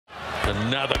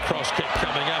Another cross kick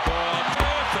coming up. Oh,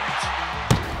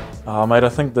 perfect! Mate, I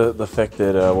think the fact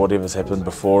that whatever's happened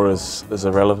before is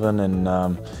irrelevant, and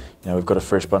you know, we've got a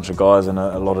fresh bunch of guys and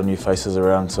a lot of new faces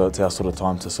around, so it's our sort of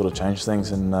time to sort of change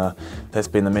things, and that's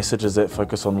been the message, is that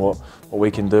focus on what we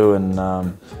can do, and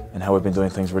how we've been doing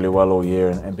things really well all year,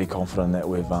 and be confident that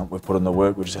we've put in the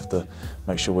work. We just have to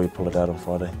make sure we pull it out on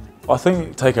Friday. I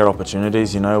think take our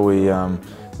opportunities. You know, we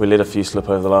let a few slip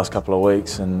over the last couple of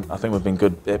weeks, and I think we've been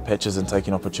good at patches and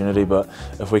taking opportunity, but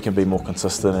if we can be more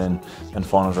consistent in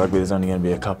finals rugby, there's only going to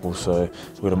be a couple, so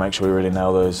we've got to make sure we really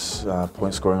nail those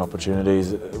point scoring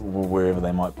opportunities wherever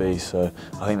they might be. So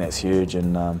I think that's huge,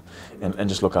 and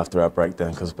just look after our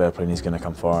breakdown, because Bapalini's going to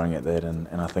come firing at that, and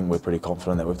I think we're pretty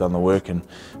confident that we've done the work, and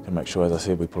can make sure, as I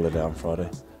said, we pull it out on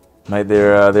Friday. Mate,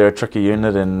 they're a tricky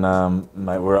unit, and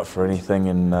mate, we're up for anything,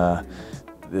 and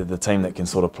they're the team that can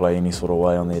sort of play any sort of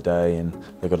way on their day, and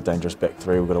they've got a dangerous back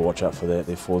three. We've got to watch out for that.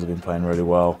 Their forwards have been playing really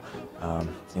well.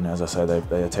 You know, as I say,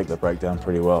 they attack the breakdown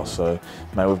pretty well. So,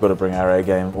 mate, we've got to bring our A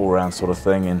game all round sort of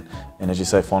thing. And as you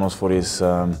say, finals footy is,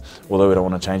 although we don't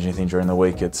want to change anything during the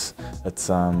week, it's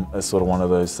sort of one of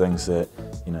those things that,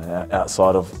 you know,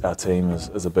 outside of our team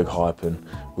is a big hype, and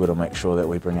we've got to make sure that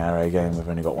we bring our A game. We've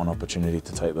only got one opportunity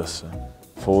to take this. So.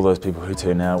 For all those people who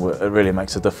turn out, it really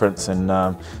makes a difference, and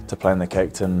to play in the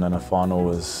Cape Town in a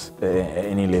final at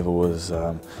any level is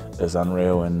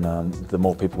unreal, and the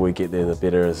more people we get there, the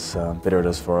better it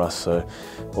is for us. So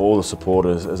all the support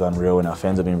is unreal, and our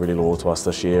fans have been really loyal to us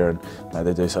this year, and mate,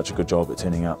 they do such a good job at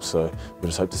turning up. So we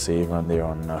just hope to see everyone there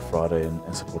on Friday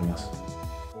and supporting us.